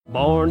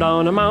Born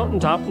on a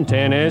mountaintop in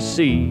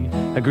Tennessee,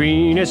 a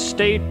green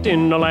estate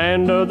in the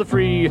land of the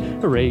free.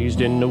 Raised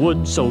in the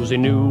woods so's he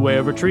knew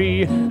every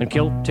tree, and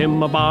killed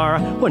him a bar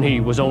when he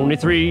was only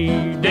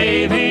 3.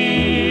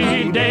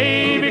 Davy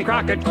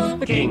Crockett,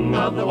 the king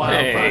of the wild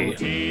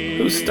Hey,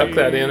 who stuck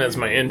that in as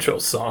my intro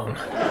song?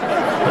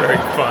 Very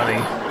funny.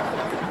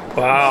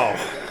 Wow,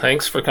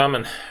 thanks for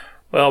coming.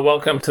 Well,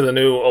 welcome to the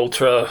new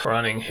Ultra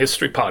Running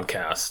History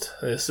Podcast.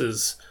 This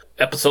is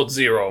episode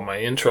 0, my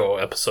intro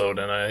episode,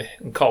 and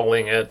I'm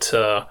calling it,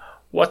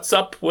 What's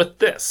Up With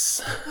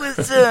This?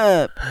 What's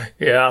up?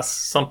 Yeah,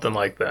 something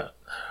like that.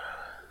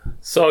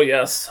 So,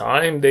 yes,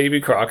 I'm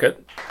Davy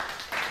Crockett.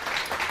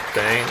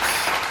 Thanks.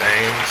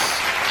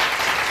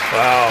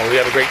 Wow, we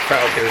have a great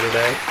crowd here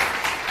today.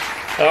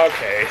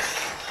 Okay,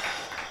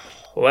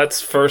 let's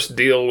first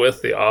deal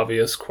with the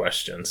obvious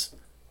questions.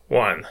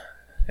 1.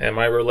 Am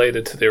I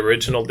related to the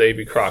original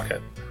Davy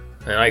Crockett?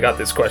 And I got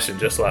this question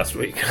just last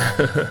week.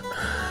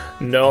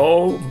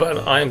 No,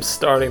 but I'm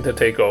starting to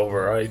take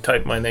over. I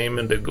typed my name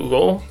into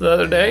Google the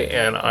other day,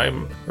 and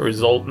I'm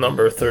result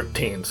number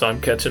 13, so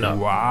I'm catching up.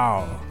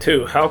 Wow.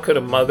 2. How could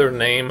a mother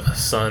name a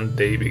son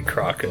Davy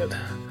Crockett?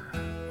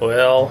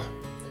 Well,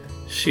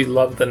 she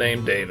loved the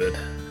name David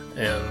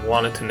and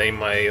wanted to name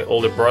my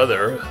older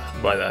brother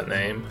by that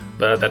name.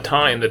 But at the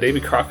time, the Davy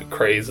Crockett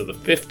craze of the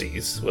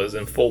 50s was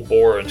in full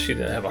bore, and she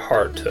didn't have a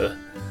heart to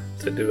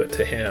do it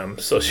to him.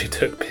 So she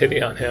took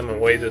pity on him and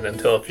waited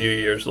until a few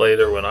years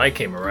later when I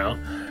came around,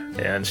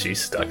 and she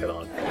stuck it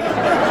on me.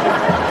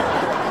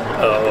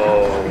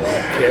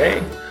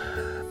 Okay.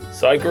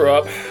 So I grew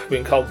up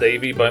being called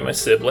Davy by my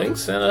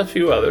siblings and a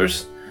few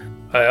others.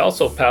 I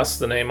also passed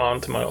the name on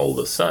to my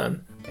oldest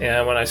son.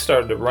 And when I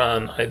started to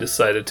run, I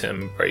decided to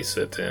embrace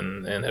it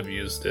and have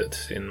used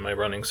it in my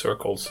running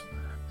circles.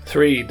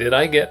 3. Did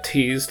I get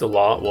teased a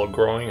lot while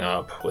growing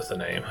up with the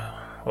name?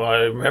 Well, I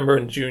remember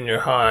in junior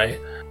high,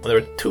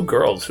 there were 2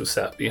 girls who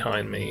sat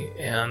behind me,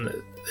 and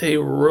they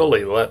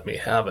really let me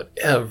have it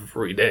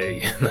every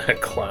day in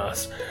that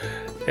class.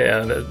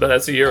 But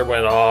as the year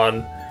went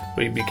on,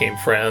 we became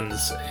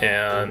friends,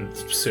 and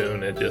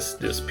soon it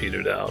just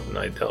petered out, and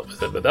I dealt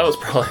with it. But that was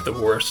probably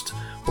the worst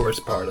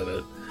part of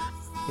it.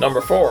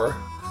 Number 4,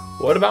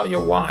 what about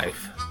your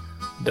wife?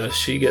 Does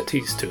she get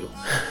teased too?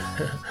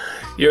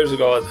 Years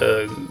ago at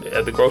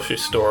the grocery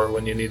store,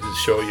 when you needed to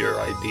show your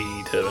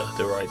ID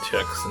to write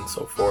checks and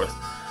so forth,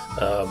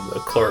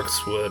 the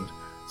clerks would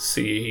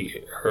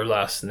see her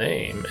last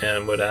name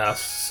and would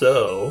ask,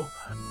 so,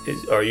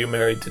 are you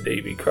married to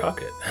Davy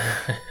Crockett?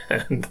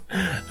 And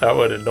that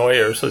would annoy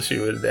her, so she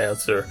would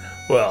answer,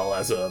 well,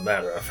 as a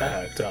matter of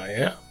fact, I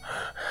am.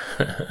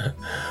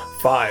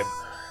 5.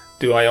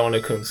 Do I own a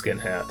coonskin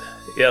hat?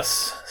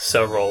 Yes,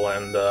 several,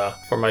 and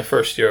for my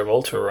first year of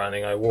ultra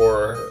running, I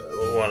wore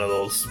one of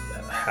those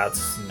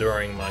hats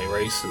during my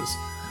races.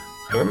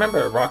 I remember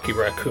at Rocky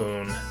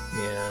Raccoon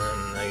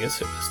in, I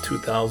guess it was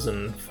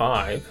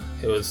 2005,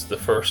 it was the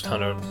first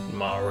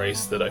 100-mile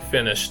race that I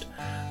finished,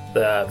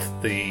 that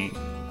the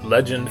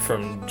legend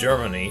from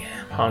Germany,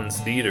 Hans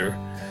Dieter,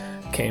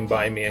 came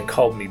by me and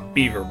called me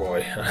Beaver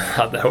Boy. I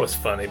thought that was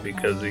funny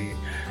because he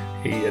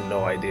had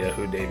no idea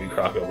who Davy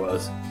Crockett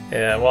was.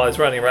 And while I was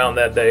running around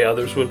that day,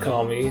 others would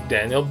call me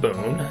Daniel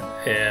Boone.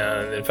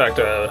 And in fact,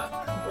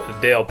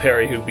 Dale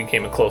Perry, who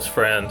became a close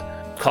friend,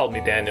 called me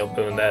Daniel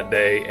Boone that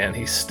day, and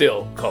he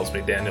still calls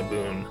me Daniel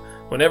Boone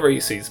whenever he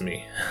sees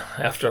me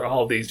after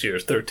all these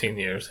years, 13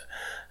 years.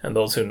 And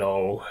those who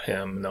know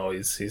him know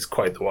he's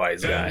quite the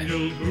wise guy.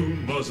 Daniel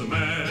Boone was a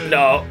man.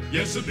 No,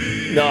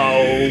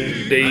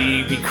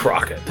 Davy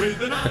Crockett.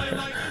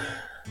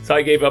 So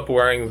I gave up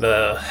wearing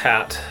the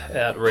hat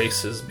at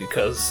races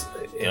because,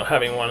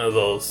 having one of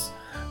those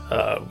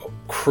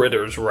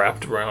critters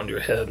wrapped around your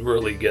head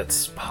really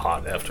gets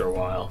hot after a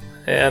while.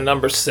 And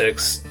number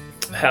 6,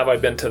 have I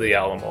been to the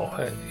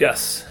Alamo?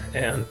 Yes,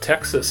 and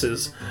Texas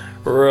is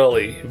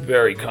really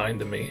very kind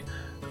to me.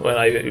 When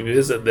I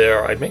visit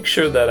there, I make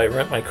sure that I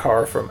rent my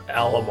car from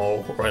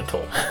Alamo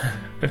Rental.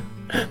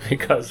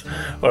 Because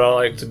what I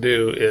like to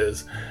do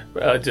is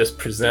just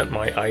present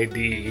my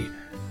ID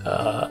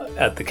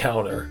at the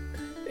counter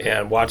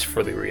and watch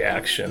for the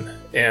reaction.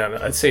 And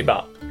I'd say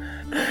about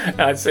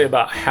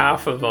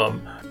half of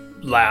them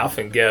laugh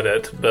and get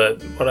it,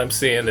 but what I'm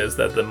seeing is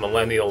that the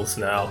millennials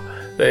now,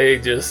 they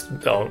just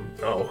don't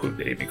know who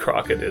Davy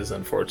Crockett is,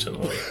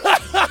 unfortunately.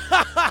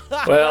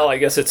 Well, I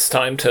guess it's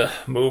time to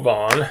move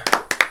on.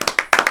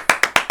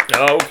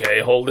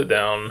 Okay, hold it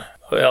down.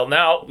 Well,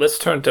 now let's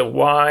turn to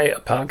why a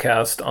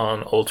podcast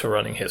on ultra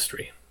running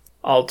history.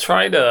 I'll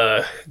try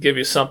to give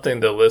you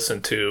something to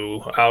listen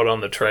to out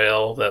on the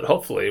trail that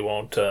hopefully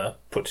won't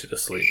put you to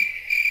sleep.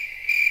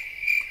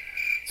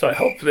 So I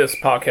hope this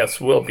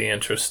podcast will be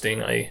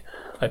interesting. I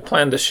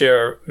plan to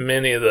share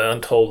many of the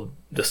untold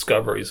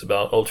discoveries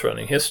about ultra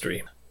running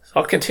history. So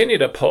I'll continue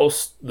to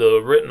post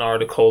the written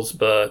articles,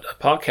 but a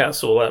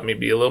podcast will let me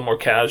be a little more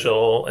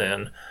casual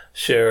and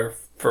share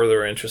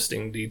further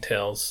interesting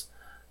details.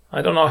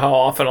 I don't know how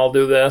often I'll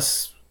do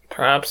this.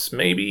 Perhaps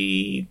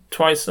maybe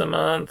twice a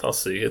month. I'll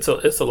see. It's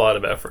a lot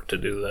of effort to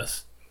do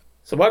this.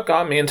 So what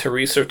got me into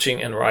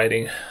researching and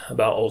writing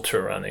about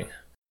ultra running?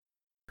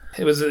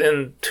 It was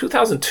in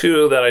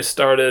 2002 that I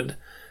started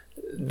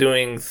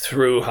doing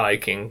through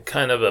hiking,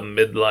 kind of a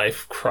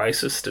midlife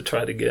crisis to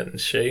try to get in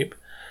shape.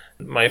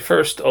 My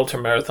first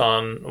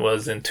ultramarathon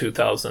was in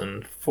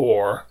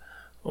 2004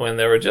 when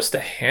there were just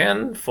a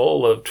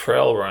handful of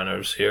trail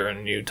runners here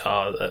in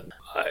Utah that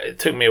it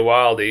took me a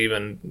while to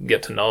even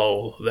get to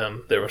know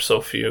them. There were so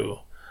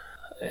few.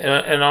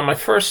 And on my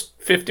first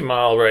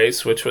 50-mile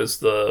race, which was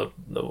the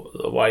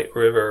White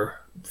River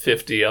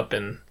 50 up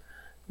in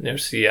near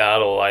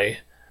Seattle,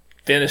 I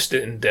finished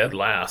it in dead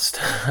last.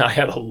 I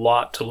had a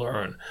lot to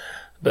learn.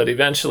 But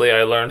eventually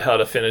I learned how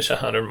to finish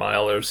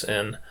 100-milers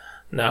and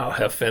now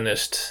have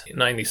finished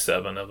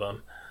 97 of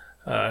them.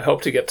 I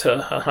hope to get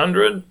to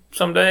 100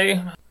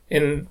 someday.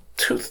 In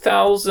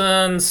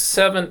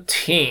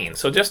 2017,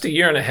 so just a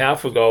year and a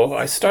half ago,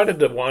 I started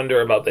to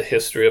wonder about the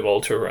history of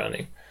ultra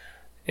running.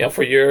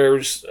 For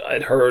years,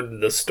 I'd heard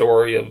the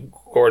story of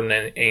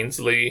Gordon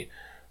Ainslie,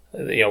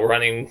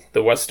 running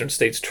the Western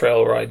States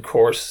Trail Ride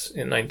course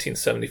in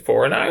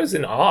 1974, and I was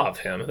in awe of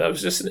him.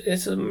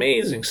 It's an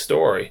amazing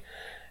story.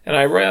 And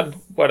I read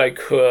what I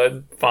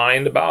could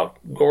find about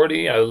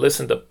Gordy. I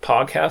listened to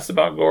podcasts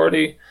about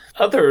Gordy.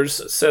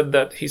 Others said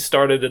that he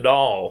started it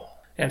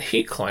all, and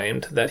he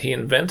claimed that he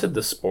invented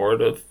the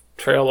sport of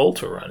trail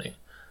ultra running.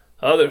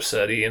 Others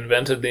said he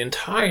invented the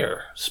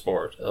entire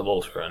sport of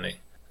ultra running.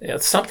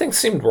 Something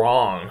seemed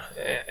wrong.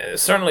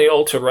 Certainly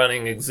ultra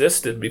running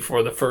existed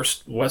before the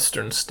first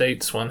Western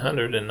States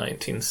 100 in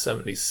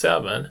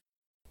 1977,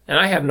 and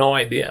I had no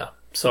idea.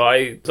 So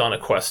I was on a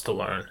quest to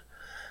learn.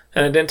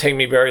 And it didn't take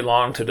me very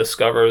long to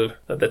discover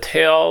that the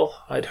tale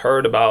I'd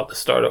heard about the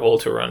start of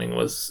ultra running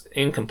was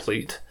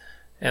incomplete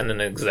and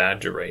an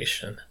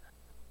exaggeration.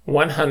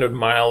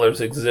 100-milers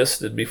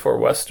existed before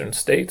Western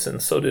States, and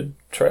so did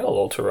trail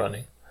ultra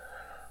running.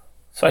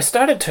 So I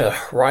started to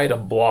write a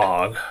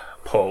blog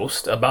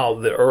post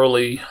about the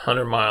early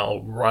 100-mile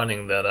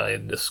running that I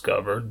had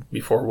discovered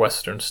before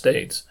Western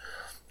States.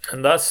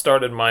 And thus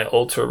started my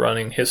ultra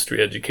running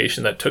history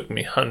education that took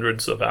me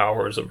hundreds of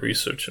hours of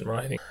research and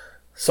writing.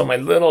 So my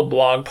little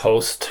blog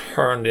post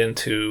turned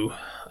into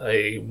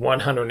a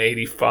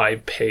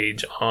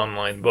 185-page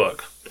online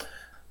book.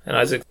 And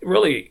I was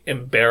really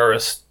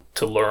embarrassed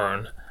to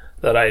learn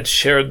that I had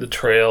shared the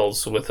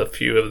trails with a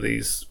few of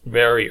these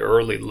very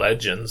early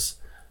legends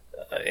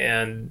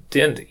and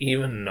didn't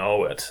even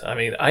know it. I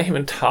mean, I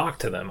even talked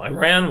to them. I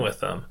ran with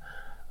them.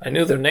 I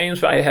knew their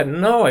names, but I had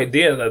no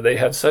idea that they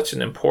had such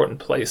an important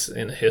place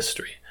in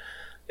history.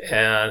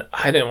 And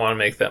I didn't want to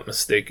make that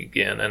mistake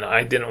again, and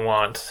I didn't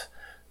want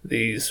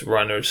these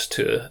runners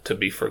to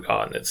be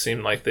forgotten. It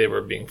seemed like they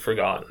were being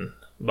forgotten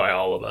by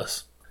all of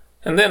us.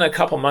 And then a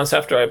couple months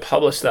after I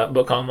published that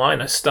book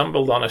online, I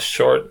stumbled on a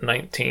short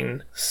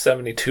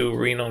 1972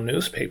 Reno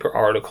newspaper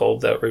article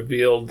that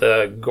revealed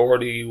that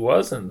Gordy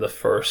wasn't the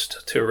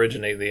first to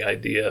originate the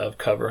idea of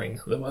covering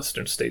the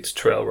Western States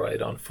Trail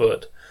Ride on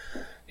foot.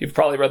 You've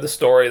probably read the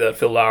story that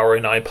Phil Lowry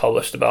and I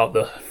published about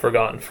the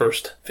forgotten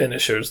first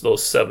finishers,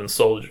 those 7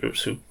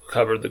 soldiers who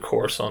covered the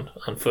course on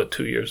foot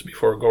 2 years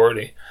before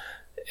Gordy.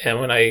 And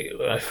when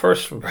I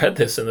first read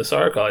this in this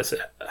article, I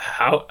said,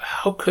 how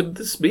could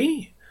this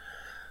be?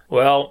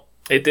 Well,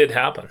 it did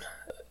happen.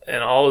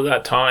 And all of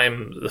that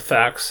time, the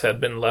facts had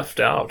been left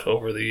out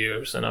over the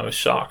years, and I was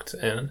shocked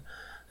and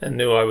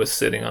knew I was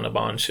sitting on a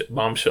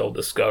bombshell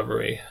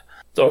discovery.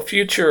 So a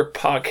future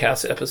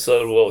podcast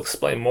episode will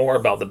explain more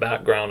about the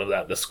background of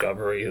that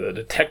discovery, the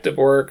detective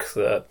work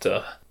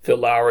that Phil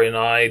Lowry and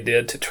I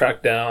did to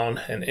track down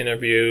and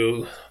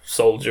interview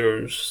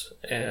soldiers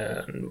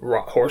and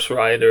horse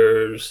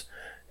riders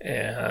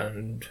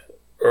and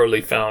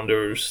early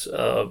founders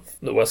of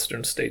the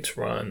Western States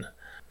Run.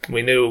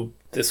 We knew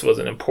this was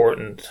an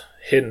important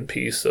hidden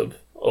piece of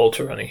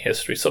ultra running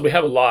history, so we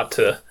have a lot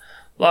to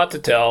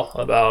tell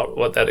about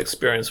what that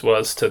experience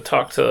was, to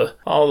talk to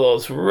all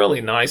those really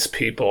nice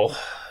people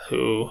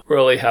who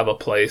really have a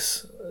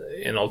place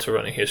in ultra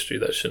running history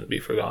that shouldn't be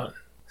forgotten.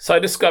 So I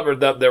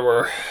discovered that there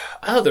were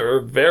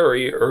other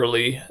very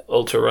early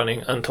ultra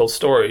running untold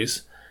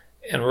stories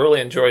and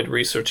really enjoyed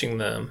researching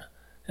them.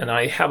 And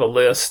I have a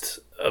list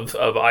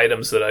of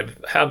items that I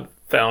have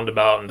found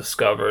about and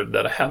discovered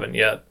that I haven't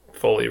yet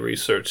fully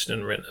researched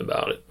and written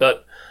about it.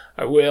 But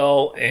I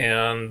will,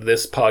 and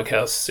this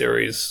podcast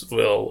series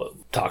will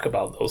talk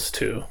about those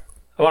too.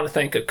 I want to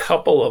thank a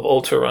couple of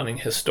ultra running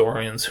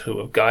historians who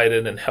have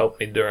guided and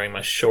helped me during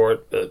my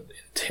short but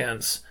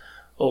intense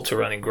ultra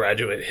running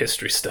graduate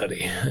history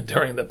study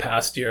during the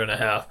past year and a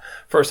half.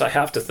 First, I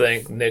have to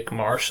thank Nick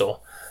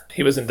Marshall.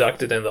 He was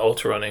inducted in the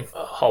Ultra Running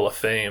Hall of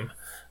Fame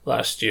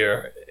last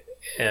year,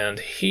 and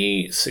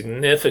he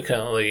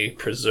significantly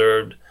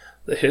preserved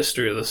the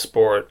history of the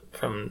sport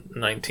from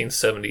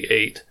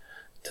 1978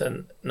 to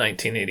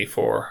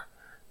 1984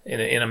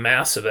 in a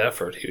massive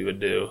effort he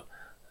would do.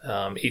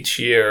 Each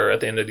year,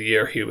 at the end of the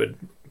year, he would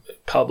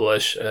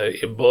publish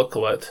a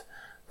booklet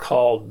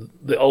called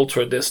the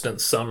Ultra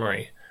Distance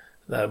Summary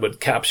that would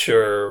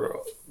capture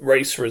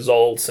race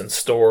results and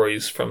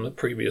stories from the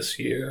previous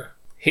year.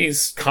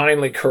 He's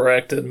kindly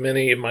corrected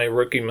many of my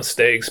rookie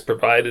mistakes,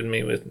 provided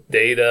me with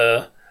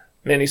data,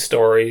 many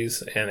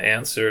stories, and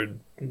answered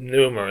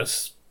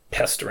numerous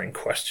pestering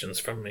questions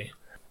from me.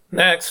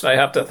 Next, I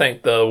have to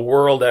thank the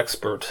world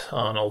expert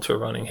on ultra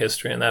running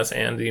history, and that's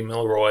Andy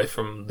Milroy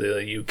from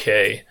the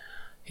UK.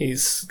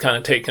 He's kind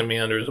of taken me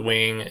under his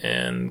wing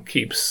and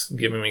keeps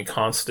giving me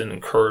constant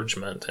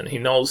encouragement. And he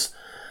knows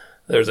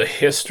there's a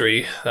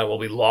history that will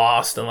be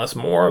lost unless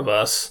more of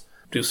us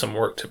do some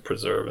work to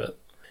preserve it.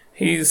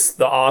 He's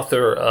the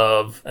author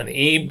of an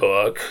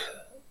ebook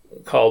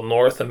called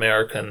North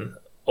American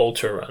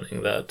Ultra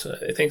Running that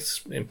I think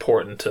is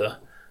important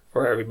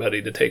for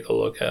everybody to take a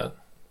look at.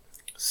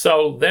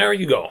 So there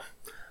you go.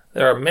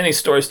 There are many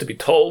stories to be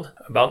told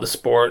about the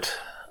sport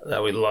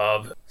that we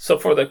love. So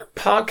for the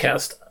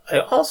podcast, I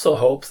also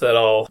hope that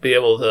I'll be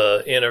able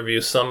to interview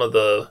some of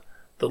the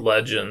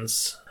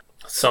legends.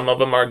 Some of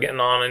them are getting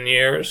on in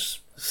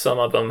years. Some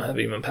of them have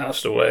even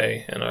passed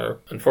away and are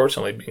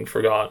unfortunately being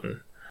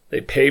forgotten.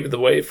 They paved the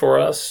way for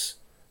us.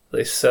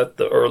 They set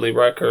the early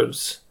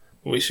records.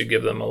 We should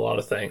give them a lot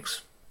of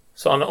thanks.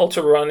 So on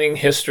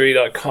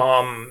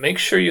ultrarunninghistory.com, make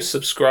sure you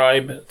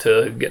subscribe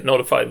to get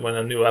notified when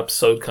a new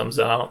episode comes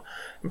out.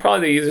 And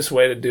probably the easiest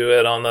way to do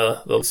it on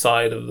the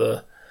side of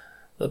the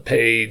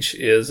page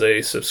is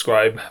a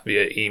subscribe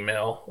via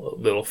email, a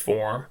little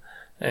form.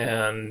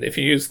 And if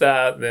you use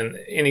that, then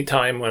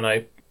anytime when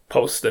I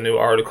post a new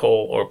article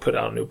or put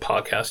out a new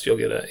podcast, you'll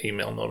get an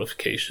email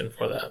notification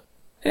for that.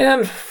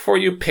 And for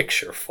you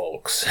picture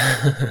folks,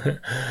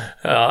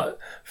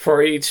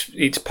 for each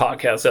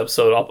podcast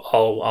episode,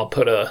 I'll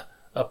put a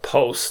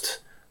post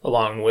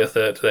along with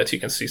it that you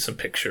can see some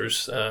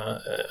pictures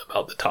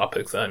about the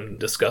topics I'm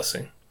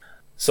discussing.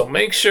 So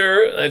make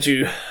sure that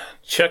you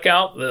check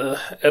out the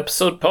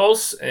episode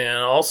posts and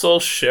also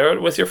share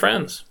it with your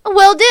friends.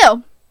 Will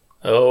do.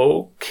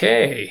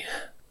 Okay.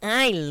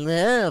 I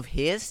love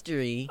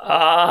history.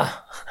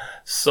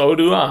 So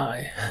do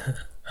I.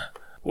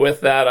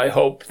 With that, I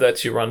hope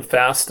that you run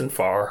fast and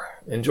far,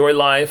 enjoy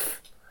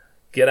life,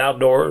 get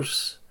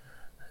outdoors,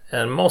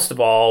 and most of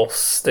all,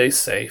 stay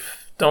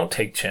safe. Don't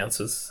take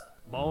chances.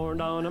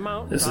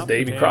 This is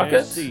Davy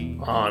Crockett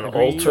on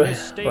Ultra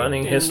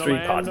Running History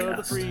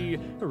Podcast.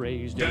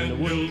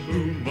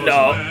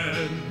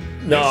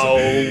 No,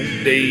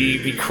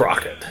 Davy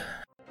Crockett.